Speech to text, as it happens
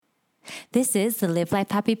This is the Live Life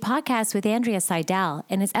Happy podcast with Andrea Seidel,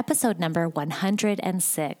 and it's episode number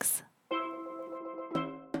 106.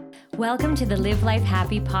 Welcome to the Live Life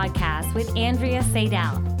Happy podcast with Andrea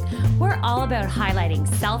Seidel. We're all about highlighting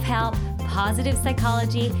self-help, positive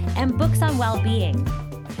psychology, and books on well-being.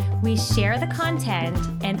 We share the content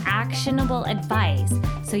and actionable advice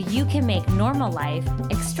so you can make normal life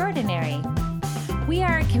extraordinary. We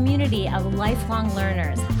are a community of lifelong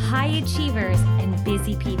learners, high achievers, and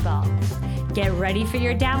busy people. Get ready for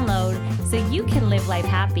your download so you can live life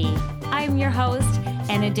happy. I'm your host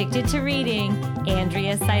and addicted to reading,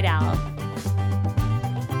 Andrea Seidel.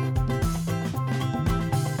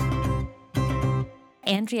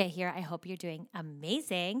 Andrea here. I hope you're doing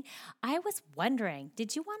amazing. I was wondering,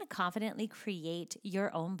 did you want to confidently create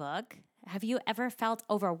your own book? Have you ever felt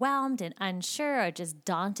overwhelmed and unsure or just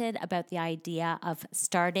daunted about the idea of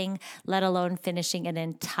starting, let alone finishing an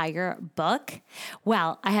entire book?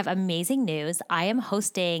 Well, I have amazing news. I am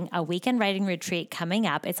hosting a weekend writing retreat coming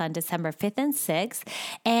up. It's on December 5th and 6th.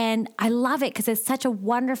 And I love it because it's such a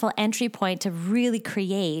wonderful entry point to really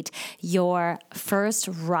create your first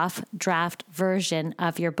rough draft version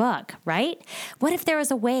of your book, right? What if there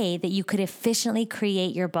was a way that you could efficiently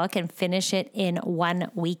create your book and finish it in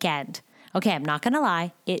one weekend? Okay, I'm not going to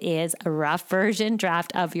lie. It is a rough version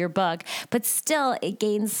draft of your book, but still it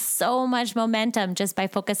gains so much momentum just by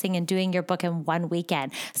focusing and doing your book in one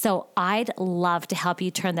weekend. So I'd love to help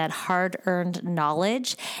you turn that hard-earned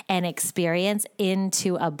knowledge and experience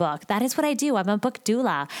into a book. That is what I do. I'm a book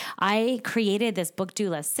doula. I created this book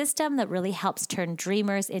doula system that really helps turn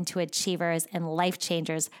dreamers into achievers and life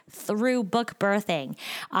changers through book birthing.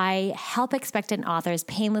 I help expectant authors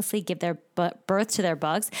painlessly give their birth to their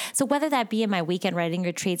books. So whether that be in my weekend writing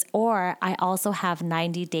retreats, or I also have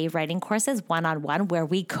 90-day writing courses one-on-one where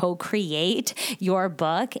we co-create your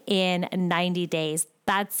book in 90 days.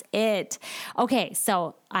 That's it. Okay,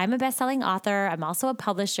 so I'm a best-selling author. I'm also a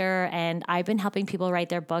publisher, and I've been helping people write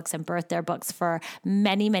their books and birth their books for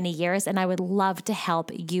many, many years, and I would love to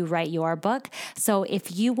help you write your book. So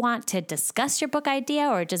if you want to discuss your book idea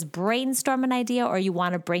or just brainstorm an idea, or you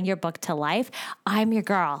want to bring your book to life, I'm your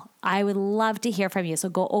girl. I would love to hear from you. So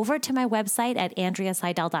go over to my website at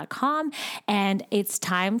andreaseidel.com, and it's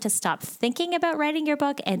time to stop thinking about writing your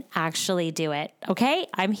book and actually do it. Okay?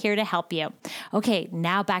 I'm here to help you. Okay,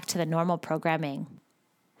 now back to the normal programming.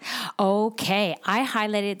 Okay, I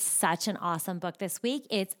highlighted such an awesome book this week.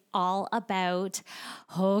 It's all about,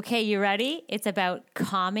 okay, you ready? It's about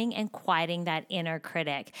calming and quieting that inner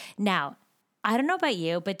critic. Now, I don't know about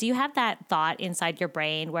you, but do you have that thought inside your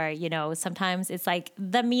brain where, sometimes it's like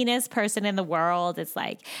the meanest person in the world? It's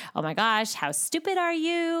like, oh my gosh, how stupid are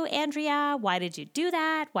you, Andrea? Why did you do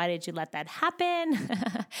that? Why did you let that happen?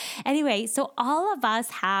 Anyway, so all of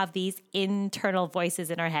us have these internal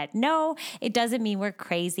voices in our head. No, it doesn't mean we're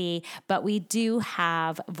crazy, but we do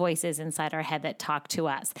have voices inside our head that talk to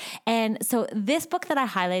us. And so this book that I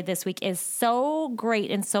highlighted this week is so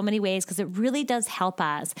great in so many ways because it really does help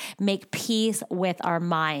us make peace with our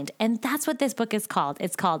mind. And that's what this book is called.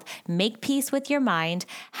 It's called Make Peace with Your Mind: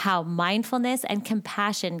 How Mindfulness and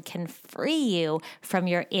Compassion Can Free You from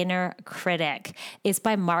Your Inner Critic. It's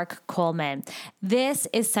by Mark Coleman. This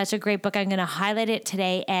is such a great book. I'm going to highlight it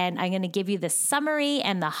today, and I'm going to give you the summary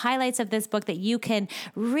and the highlights of this book that you can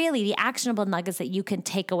really, the actionable nuggets that you can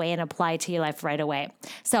take away and apply to your life right away.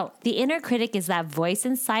 So the inner critic is that voice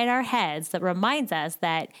inside our heads that reminds us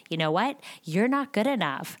that, you know what? You're not good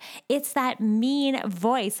enough. It's that mean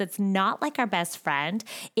voice that's not like our best friend.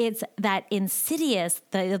 It's that insidious,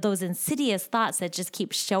 those insidious thoughts that just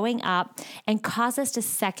keep showing up and cause us to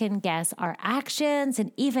second guess our actions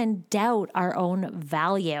and even doubt our own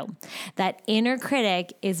value. That inner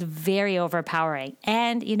critic is very overpowering.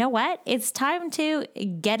 And you know what? It's time to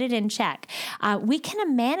get it in check. We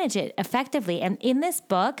can manage it effectively. And in this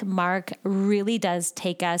book, Mark really does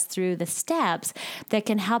take us through the steps that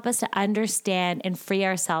can help us to understand and free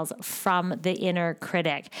ourselves from the inner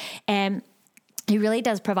critic. And he really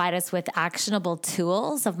does provide us with actionable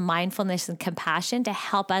tools of mindfulness and compassion to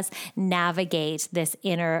help us navigate this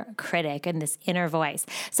inner critic and this inner voice.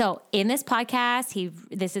 So in this podcast,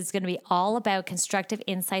 this is going to be all about constructive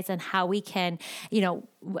insights on how we can,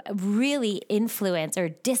 really influence or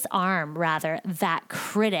disarm rather that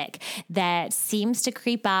critic that seems to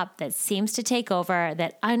creep up, that seems to take over,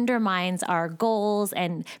 that undermines our goals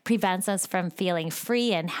and prevents us from feeling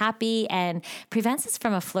free and happy and prevents us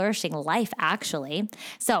from a flourishing life, actually.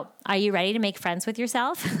 So are you ready to make friends with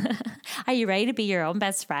yourself? Are you ready to be your own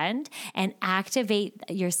best friend and activate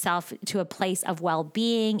yourself to a place of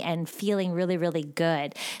well-being and feeling really, really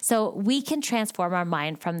good? So we can transform our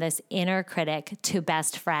mind from this inner critic to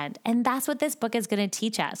best friend. And that's what this book is going to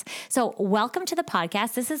teach us. So welcome to the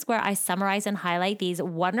podcast. This is where I summarize and highlight these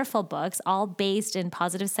wonderful books, all based in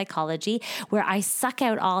positive psychology, where I suck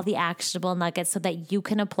out all the actionable nuggets so that you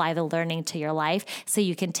can apply the learning to your life so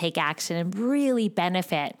you can take action and really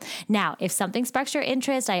benefit. Now, if something sparks your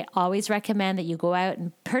interest, I always recommend that you go out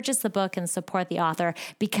and purchase the book and support the author,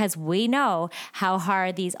 because we know how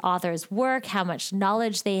hard these authors work, how much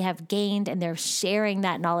knowledge they have gained, and they're sharing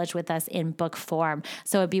that knowledge with us in book form.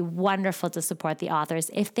 So it'd be wonderful to support the authors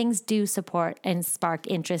if things do support and spark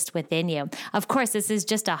interest within you. Of course, this is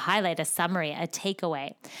just a highlight, a summary, a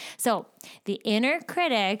takeaway. So the inner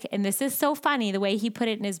critic, and this is so funny, the way he put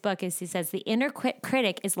it in his book is he says the inner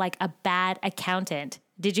critic is like a bad accountant.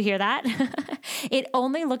 Did you hear that? It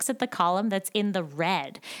only looks at the column that's in the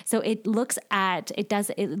red. So it looks at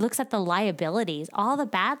the liabilities, all the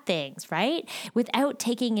bad things, right? Without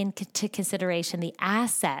taking into consideration the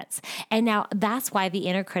assets. And now that's why the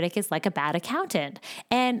inner critic is like a bad accountant.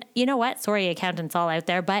 And you know what? Sorry, accountants all out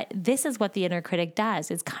there, but this is what the inner critic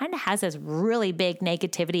does. It kind of has this really big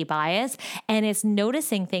negativity bias, and it's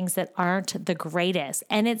noticing things that aren't the greatest.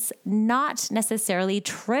 And it's not necessarily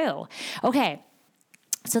true. Okay.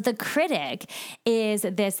 So the critic is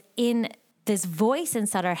this voice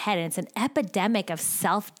inside our head, and it's an epidemic of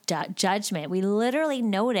self-judgment. We literally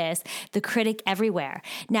notice the critic everywhere.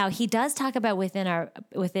 Now, he does talk about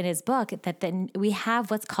within his book that then we have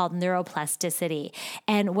what's called neuroplasticity.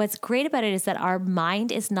 And what's great about it is that our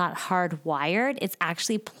mind is not hardwired. It's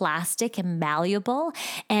actually plastic and malleable.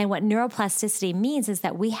 And what neuroplasticity means is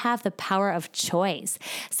that we have the power of choice.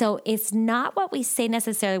 So it's not what we say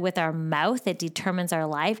necessarily with our mouth that determines our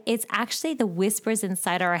life. It's actually the whispers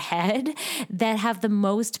inside our head that have the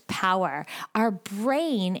most power. Our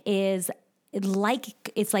brain is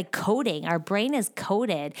like coding. Our brain is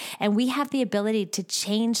coded, and we have the ability to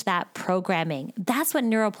change that programming. That's what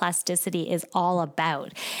neuroplasticity is all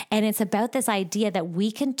about. And it's about this idea that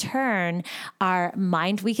we can turn our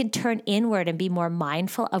mind, we can turn inward and be more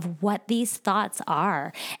mindful of what these thoughts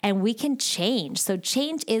are, and we can change. So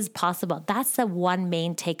change is possible. That's the one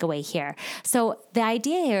main takeaway here. So the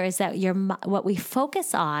idea here is that what we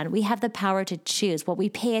focus on, we have the power to choose. What we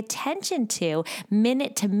pay attention to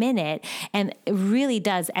minute to minute, and it really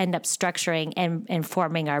does end up structuring and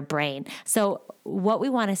forming our brain. So what we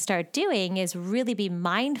want to start doing is really be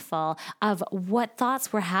mindful of what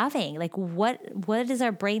thoughts we're having, like what is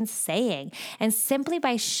our brain saying? And simply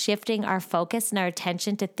by shifting our focus and our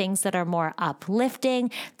attention to things that are more uplifting,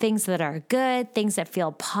 things that are good, things that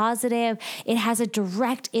feel positive, it has a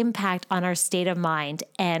direct impact on our state of mind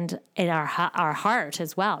and in our heart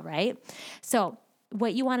as well, right? So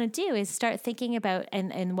what you want to do is start thinking about,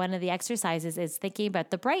 and one of the exercises is thinking about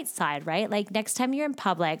the bright side, right? Like next time you're in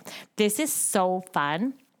public, this is so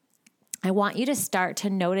fun. I want you to start to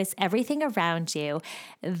notice everything around you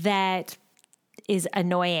that is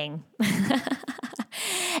annoying.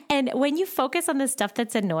 And when you focus on the stuff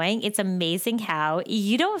that's annoying, it's amazing how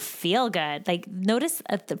you don't feel good. Like notice,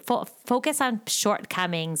 focus on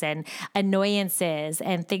shortcomings and annoyances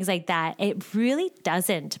and things like that. It really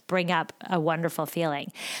doesn't bring up a wonderful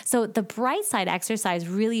feeling. So the bright side exercise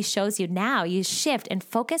really shows you now you shift and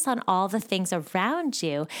focus on all the things around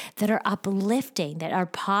you that are uplifting, that are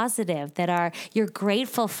positive, that you're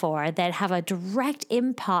grateful for, that have a direct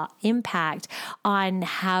impact on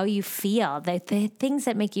how you feel, the things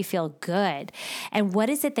that make you feel good. And what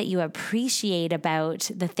is it that you appreciate about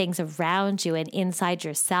the things around you and inside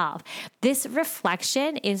yourself? This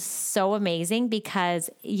reflection is so amazing because,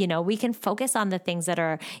 we can focus on the things that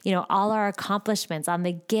are, all our accomplishments, on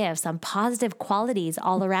the gifts, on positive qualities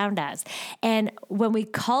all around us. And when we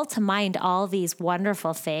call to mind all these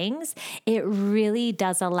wonderful things, it really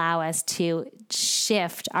does allow us to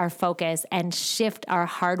shift our focus and shift our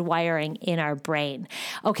hardwiring in our brain.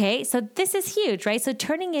 Okay, so this is huge, right? So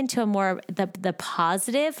turning into a more the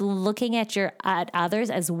positive, looking at others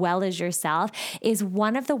as well as yourself is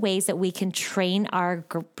one of the ways that we can train our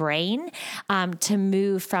brain to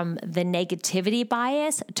move from the negativity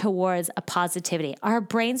bias towards a positivity. Our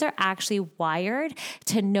brains are actually wired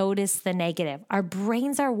to notice the negative. Our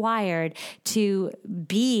brains are wired to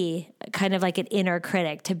be kind of like an inner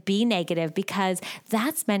critic, to be negative, because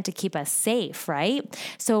that's meant to keep us safe, right?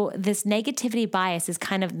 So this negativity bias is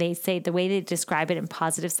kind of, they say, the way they describe it in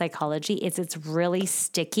positive psychology is it's really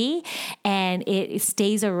sticky and it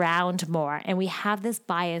stays around more. And we have this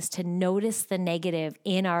bias to notice the negative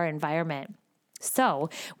in our environment. So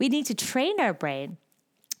we need to train our brain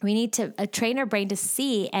We need to train our brain to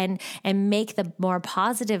see and make the more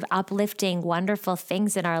positive, uplifting, wonderful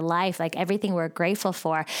things in our life, like everything we're grateful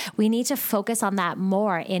for. We need to focus on that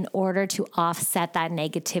more in order to offset that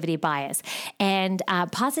negativity bias. And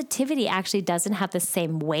positivity actually doesn't have the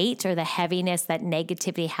same weight or the heaviness that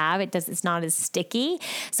negativity have. It's not as sticky.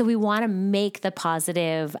 So we want to make the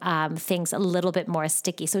positive things a little bit more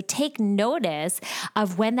sticky. So take notice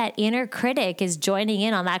of when that inner critic is joining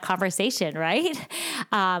in on that conversation, right?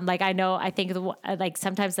 I think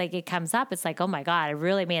sometimes like it comes up, it's like, oh my God, I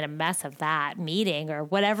really made a mess of that meeting or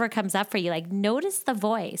whatever comes up for you. Like notice the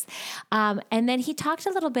voice. And then he talked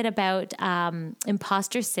a little bit about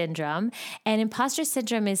imposter syndrome, and imposter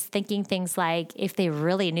syndrome is thinking things like, if they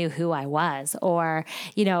really knew who I was, or,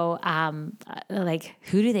 like,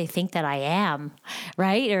 who do they think that I am?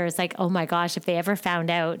 Right. Or it's like, oh my gosh, if they ever found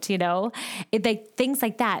out, like things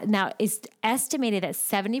like that. Now it's estimated that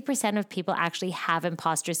 70% of people actually have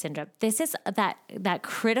imposter syndrome. This is that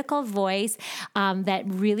critical voice that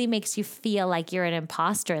really makes you feel like you're an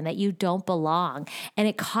imposter and that you don't belong. And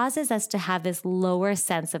it causes us to have this lower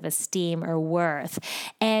sense of esteem or worth.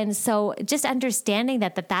 And so just understanding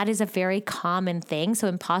that is a very common thing. So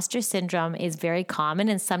imposter syndrome is very common.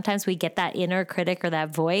 And sometimes we get that inner critic or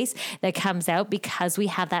that voice that comes out because we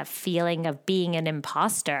have that feeling of being an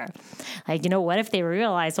imposter. Like, what if they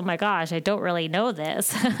realize, oh my gosh, I don't really know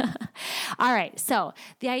this. All right. So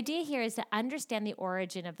the idea here is to understand the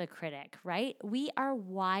origin of the critic, right? We are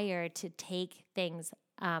wired to take things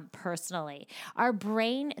personally. Our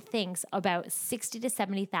brain thinks about 60 to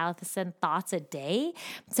 70,000 thoughts a day.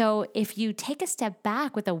 So if you take a step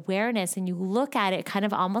back with awareness and you look at it kind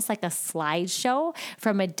of almost like a slideshow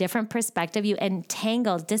from a different perspective, you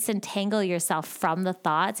disentangle yourself from the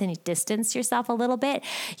thoughts and you distance yourself a little bit,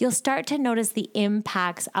 you'll start to notice the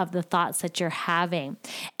impacts of the thoughts that you're having.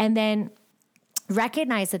 And then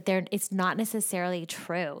recognize that it's not necessarily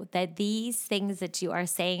true, that these things that you are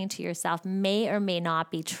saying to yourself may or may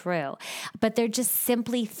not be true, but they're just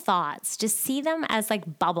simply thoughts. Just see them as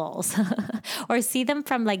like bubbles or see them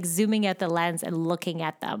from like zooming out the lens and looking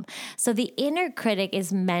at them. So the inner critic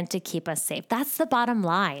is meant to keep us safe. That's the bottom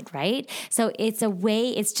line, right? So it's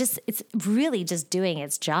really just doing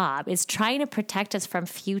its job. It's trying to protect us from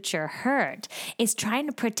future hurt. It's trying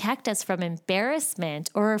to protect us from embarrassment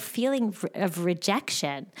or a feeling of rejection.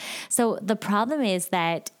 So the problem is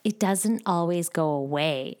that it doesn't always go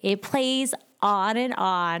away. It plays on and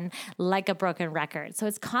on like a broken record. So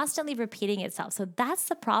it's constantly repeating itself. So that's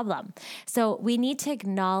the problem. So we need to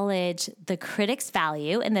acknowledge the critic's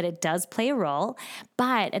value and that it does play a role,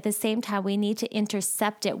 but at the same time, we need to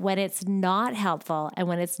intercept it when it's not helpful and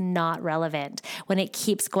when it's not relevant, when it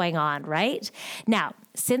keeps going on, right? Now,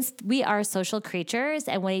 since we are social creatures,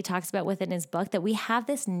 and when he talks about within his book that we have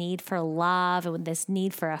this need for love and this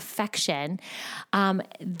need for affection,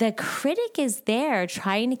 the critic is there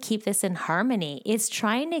trying to keep this in harmony. It's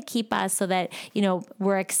trying to keep us so that,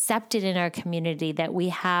 we're accepted in our community, that we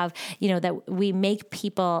have, that we make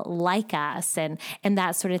people like us and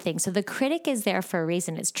that sort of thing. So the critic is there for a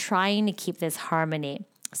reason. It's trying to keep this harmony.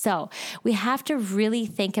 So we have to really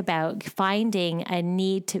think about finding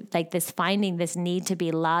this need to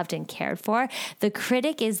be loved and cared for. The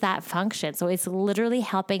critic is that function. So it's literally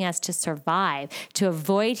helping us to survive, to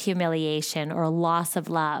avoid humiliation or loss of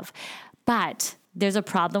love. But there's a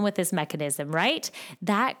problem with this mechanism, right?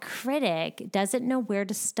 That critic doesn't know where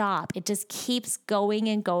to stop. It just keeps going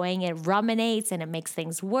and going. It ruminates and it makes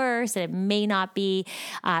things worse, and it may not be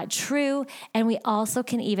true. And we also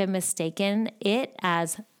can even mistaken it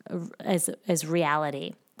as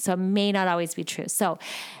reality. So it may not always be true. So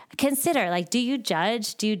consider, do you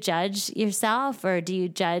judge? Do you judge yourself, or do you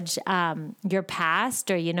judge your past,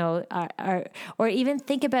 or or even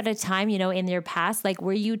think about a time in your past, like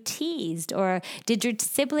were you teased, or did your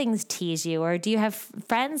siblings tease you, or do you have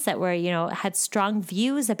friends that were had strong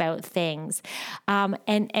views about things,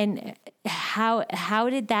 and how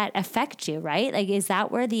did that affect you, right? Like, is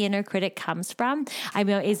that where the inner critic comes from? I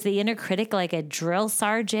mean, is the inner critic like a drill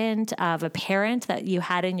sergeant of a parent that you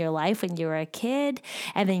had in your life when you were a kid,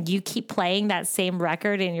 and then you keep playing that same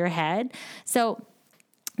record in your head? So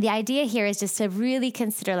the idea here is just to really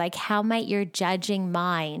consider, how might your judging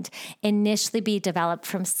mind initially be developed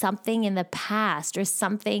from something in the past, or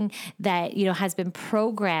something that, has been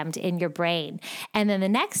programmed in your brain. And then the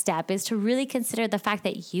next step is to really consider the fact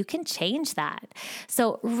that you can change that.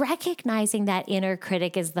 So recognizing that inner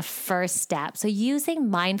critic is the first step. So using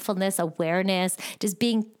mindfulness, awareness, just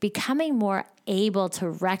becoming more able to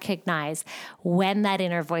recognize when that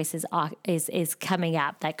inner voice is coming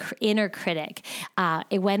up, that inner critic,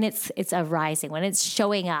 when it's arising, when it's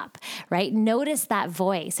showing up, right? Notice that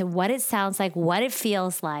voice and what it sounds like, what it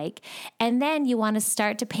feels like. And then you want to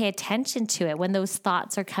start to pay attention to it when those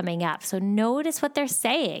thoughts are coming up. So notice what they're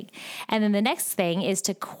saying. And then the next thing is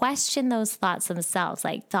to question those thoughts themselves.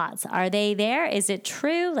 Like, thoughts, are they there? Is it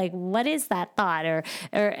true? Like, what is that thought?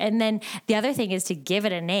 And then the other thing is to give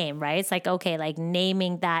it a name, right? It's like, okay, like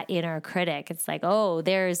naming that inner critic. It's like, oh,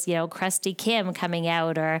 there's, Crusty Kim coming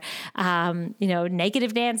out, or,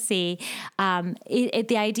 negative Nancy.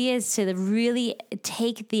 The idea is to really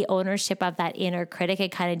take the ownership of that inner critic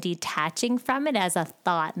and kind of detaching from it as a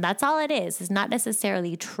thought. And that's all it is. It's not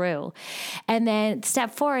necessarily true. And then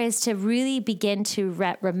step 4 is to really begin to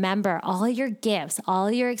remember all your gifts,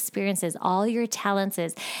 all your experiences, all your talents,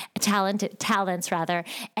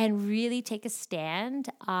 and really take a stand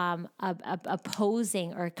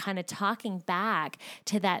opposing or kind of talking back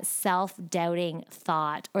to that self-doubting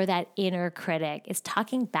thought or that inner critic. Is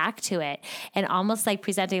talking back to it and almost like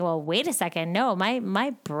presenting, well, wait a second, no,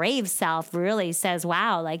 my brave self really says,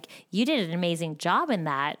 wow, like you did an amazing job in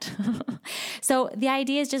that. So the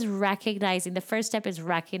idea is just recognizing, the first step is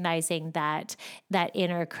recognizing that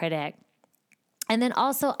inner critic. And then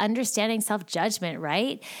also understanding self-judgment,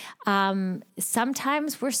 right?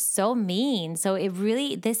 Sometimes we're so mean. So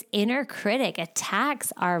this inner critic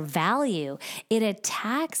attacks our value. It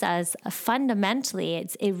attacks us fundamentally.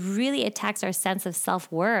 It really attacks our sense of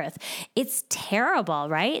self-worth. It's terrible,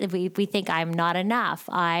 right? We think I'm not enough.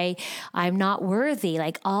 I'm not worthy,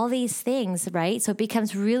 like all these things, right? So it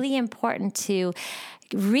becomes really important to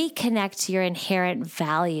reconnect to your inherent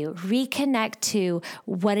value, reconnect to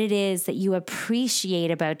what it is that you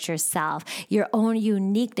appreciate about yourself, your own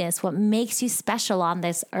uniqueness, what makes you special on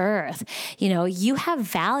this earth. You have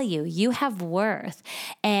value, you have worth.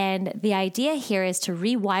 And the idea here is to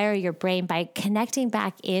rewire your brain by connecting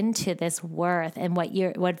back into this worth and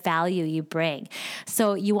what value you bring.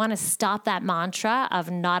 So you want to stop that mantra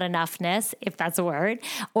of not enoughness, if that's a word,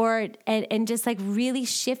 and just like really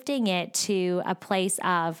shifting it to a place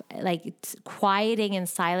of like quieting and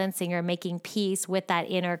silencing or making peace with that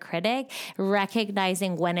inner critic,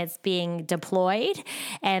 recognizing when it's being deployed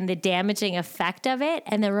and the damaging effect of it,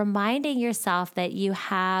 and then reminding yourself that you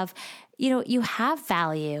have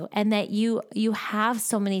value and that you have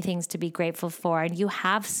so many things to be grateful for, and you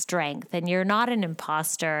have strength, and you're not an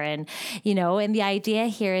imposter. And the idea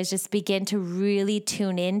here is just begin to really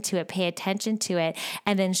tune into it, pay attention to it,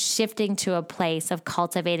 and then shifting to a place of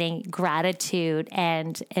cultivating gratitude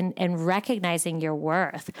and recognizing your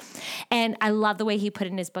worth. And I love the way he put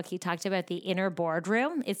in his book, he talked about the inner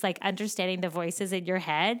boardroom. It's like understanding the voices in your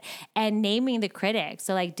head and naming the critics.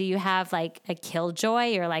 So like, do you have like a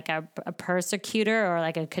killjoy or like a persecutor or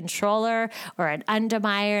like a controller or an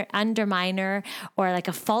underminer or like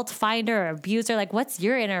a fault finder or abuser? Like, what's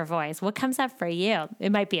your inner voice? What comes up for you?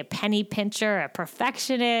 It might be a penny pincher, a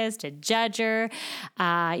perfectionist, a judger,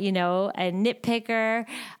 a nitpicker.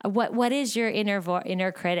 What is your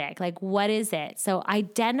inner critic? Like, what is it? So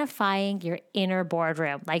identifying your inner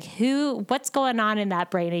boardroom, like what's going on in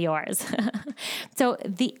that brain of yours? So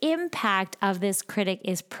the impact of this critic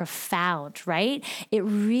is profound, right? It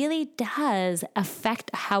really does affect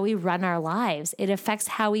how we run our lives. It affects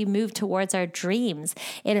how we move towards our dreams.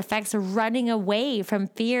 It affects running away from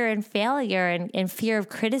fear and failure and fear of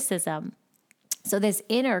criticism. So this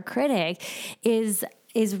inner critic is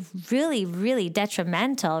really, really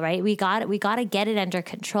detrimental, right? We got to get it under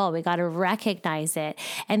control. We got to recognize it.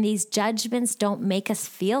 And these judgments don't make us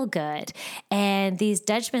feel good. And these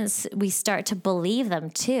judgments, we start to believe them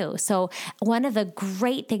too. So one of the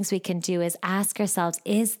great things we can do is ask ourselves,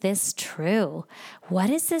 is this true? What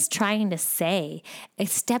is this trying to say?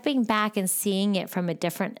 It's stepping back and seeing it from a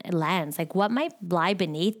different lens. Like, what might lie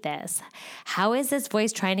beneath this? How is this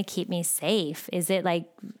voice trying to keep me safe? Is it like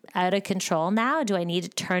out of control now? Do I need to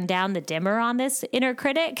turn down the dimmer on this inner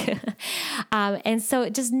critic? And so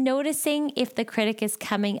just noticing if the critic is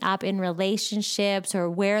coming up in relationships or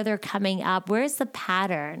where they're coming up, where's the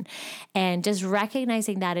pattern? And just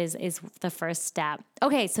recognizing that is the first step.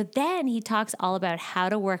 Okay, so then he talks all about how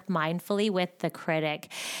to work mindfully with the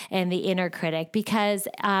critic and the inner critic, because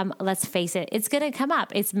let's face it, it's going to come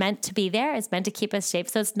up. It's meant to be there. It's meant to keep us safe.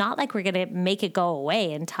 So it's not like we're going to make it go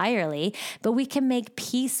away entirely, but we can make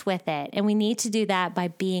peace with it. And we need to do that by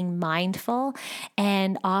being mindful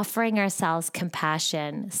and offering ourselves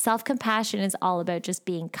compassion. Self-compassion is all about just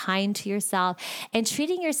being kind to yourself and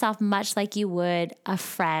treating yourself much like you would a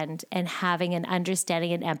friend and having an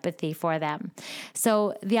understanding and empathy for them. So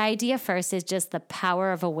So the idea first is just the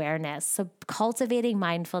power of awareness. So cultivating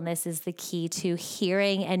mindfulness is the key to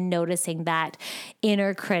hearing and noticing that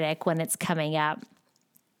inner critic when it's coming up.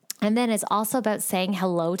 And then it's also about saying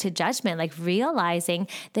hello to judgment, like realizing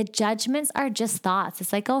that judgments are just thoughts.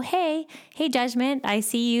 It's like, oh, hey, judgment, I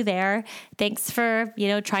see you there. Thanks for,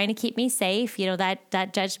 trying to keep me safe.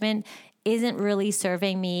 That judgment isn't really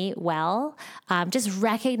serving me well. Just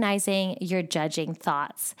recognizing your judging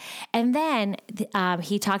thoughts. And then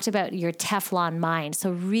he talked about your Teflon mind.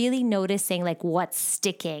 So really noticing like what's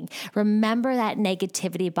sticking. Remember that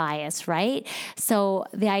negativity bias, right? So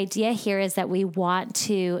the idea here is that we want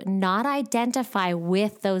to not identify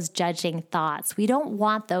with those judging thoughts. We don't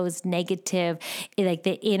want those negative, like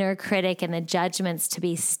the inner critic and the judgments to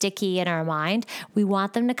be sticky in our mind. We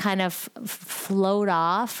want them to kind of float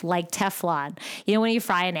off like Teflon. When you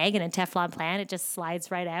fry an egg in a Teflon pan, it just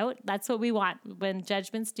slides right out. That's what we want. When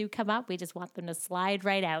judgments do come up, we just want them to slide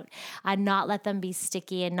right out and not let them be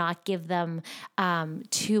sticky and not give them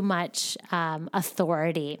too much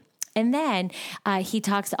authority. And then he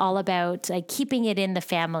talks all about keeping it in the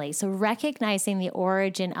family. So recognizing the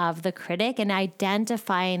origin of the critic and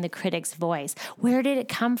identifying the critic's voice. Where did it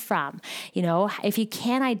come from? If you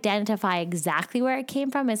can't identify exactly where it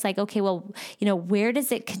came from, it's like, okay, well, where does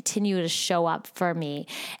it continue to show up for me?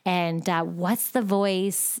 And what's the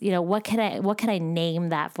voice? What can I name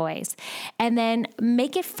that voice? And then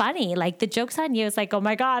make it funny. Like the joke's on you. It's like, oh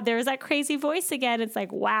my God, there's that crazy voice again. It's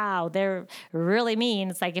like, wow, they're really mean.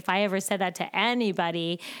 It's like if I ever said that to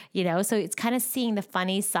anybody, so it's kind of seeing the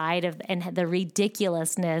funny side of and the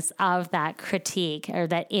ridiculousness of that critique or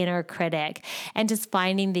that inner critic and just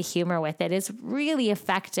finding the humor with it is really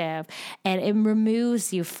effective, and it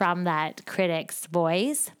removes you from that critic's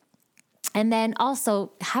voice. And then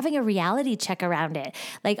also having a reality check around it.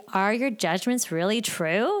 Like, are your judgments really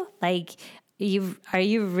true? Like, are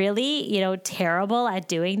you really, terrible at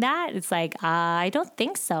doing that? It's like, I don't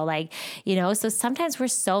think so. Like, so sometimes we're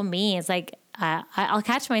so mean. It's like, I'll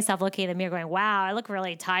catch myself looking in the mirror going, wow, I look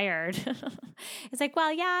really tired. It's like,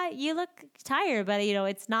 well, yeah, you look tired, but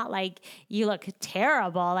it's not like you look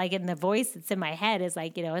terrible. Like in the voice that's in my head is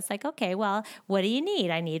like, it's like, okay, well, what do you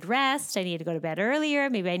need? I need rest. I need to go to bed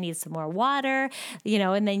earlier. Maybe I need some more water,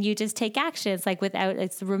 and then you just take action. It's like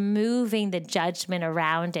it's removing the judgment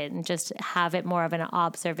around it and just have it more of an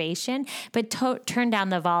observation, but turn down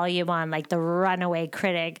the volume on like the runaway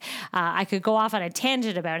critic. I could go off on a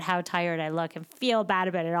tangent about how tired I look and feel bad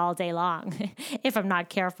about it all day long if I'm not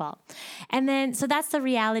careful. And then, so that's the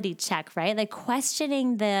reality check, right? Like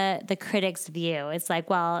questioning the critic's view. It's like,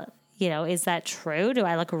 well, is that true? Do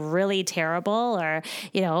I look really terrible? Or,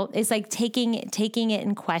 it's like taking it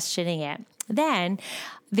and questioning it. Then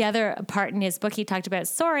the other part in his book, he talked about,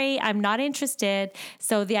 sorry, I'm not interested.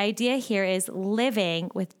 So the idea here is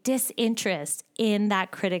living with disinterest in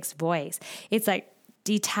that critic's voice. It's like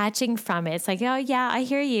detaching from it. It's like, oh yeah, I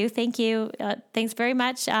hear you. Thank you. Thanks very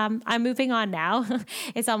much. I'm moving on now.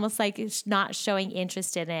 It's almost like it's not showing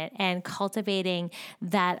interest in it and cultivating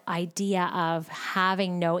that idea of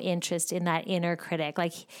having no interest in that inner critic,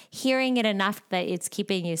 like hearing it enough that it's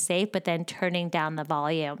keeping you safe, but then turning down the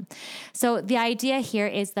volume. So the idea here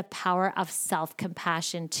is the power of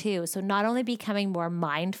self-compassion too. So not only becoming more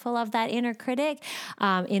mindful of that inner critic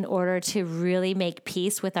in order to really make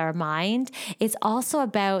peace with our mind, it's also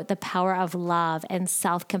about the power of love and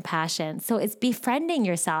self-compassion. So it's befriending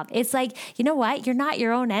yourself. It's like, you know what? You're not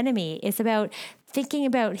your own enemy. It's about thinking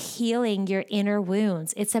about healing your inner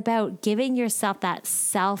wounds. It's about giving yourself that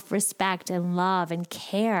self-respect and love and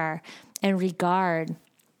care and regard.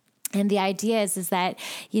 And the idea is that,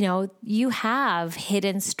 you have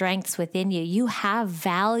hidden strengths within you. You have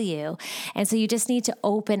value. And so you just need to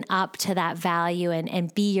open up to that value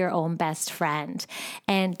and be your own best friend.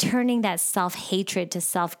 And turning that self-hatred to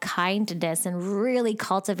self-kindness and really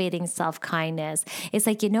cultivating self-kindness. It's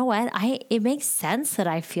like, you know what? It makes sense that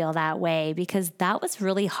I feel that way because that was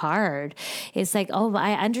really hard. It's like, oh,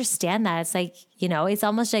 I understand that. It's like, it's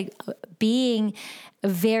almost like being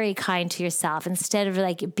very kind to yourself instead of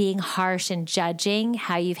like being harsh and judging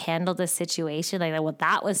how you've handled the situation. Like, well,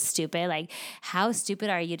 that was stupid. Like, how stupid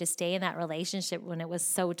are you to stay in that relationship when it was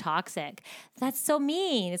so toxic? That's so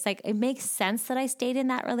mean. It's like, it makes sense that I stayed in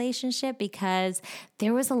that relationship because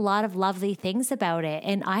there was a lot of lovely things about it.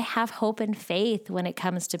 And I have hope and faith when it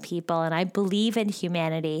comes to people and I believe in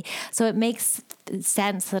humanity. So it makes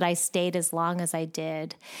sense that I stayed as long as I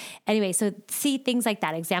did. Anyway, so see things like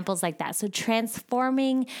that, examples like that. So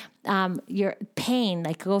transforming your pain,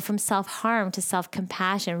 like go from self-harm to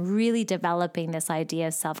self-compassion, really developing this idea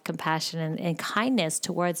of self-compassion and kindness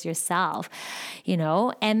towards yourself,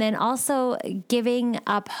 and then also giving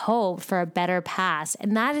up hope for a better past.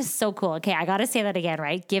 And that is so cool. Okay, I got to say that again,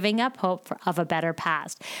 right? Giving up hope of a better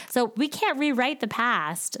past. So we can't rewrite the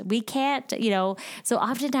past. We can't, so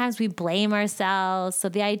oftentimes we blame ourselves. So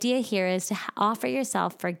the idea here is to offer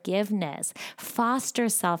yourself forgiveness, foster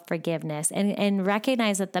self-forgiveness, and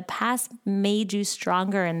recognize that the past made you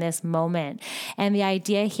stronger in this moment. And the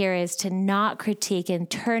idea here is to not critique and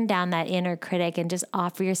turn down that inner critic and just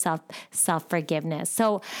offer yourself self-forgiveness.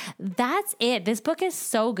 So that's it. This book is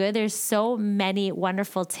so good. There's so many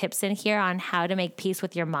wonderful tips in here on how to make peace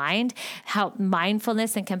with your mind, how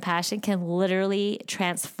mindfulness and compassion can literally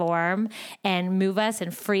transform and move us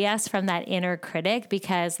and free us from that inner critic,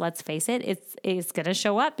 because let's face it, it's going to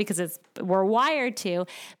show up because we're wired to.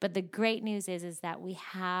 But the great news is that we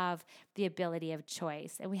have the ability of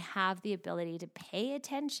choice, and we have the ability to pay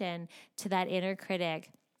attention to that inner critic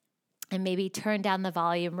and maybe turn down the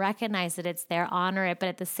volume, recognize that it's there, honor it, but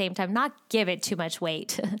at the same time, not give it too much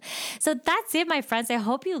weight. So that's it, my friends. I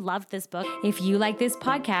hope you loved this book. If you like this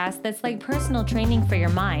podcast that's like personal training for your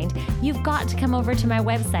mind, you've got to come over to my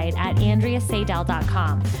website at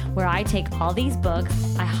AndreaSeidel.com, where I take all these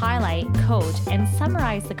books, I highlight, coach, and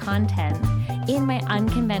summarize the content in my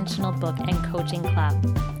unconventional book and coaching club.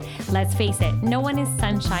 Let's face it, no one is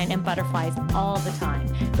sunshine and butterflies all the time,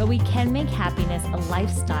 but we can make happiness a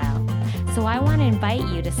lifestyle. So I want to invite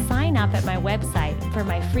you to sign up at my website for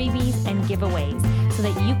my freebies and giveaways so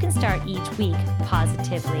that you can start each week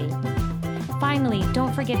positively. Finally,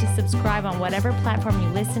 don't forget to subscribe on whatever platform you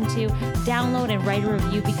listen to, download and write a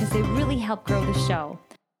review because they really help grow the show.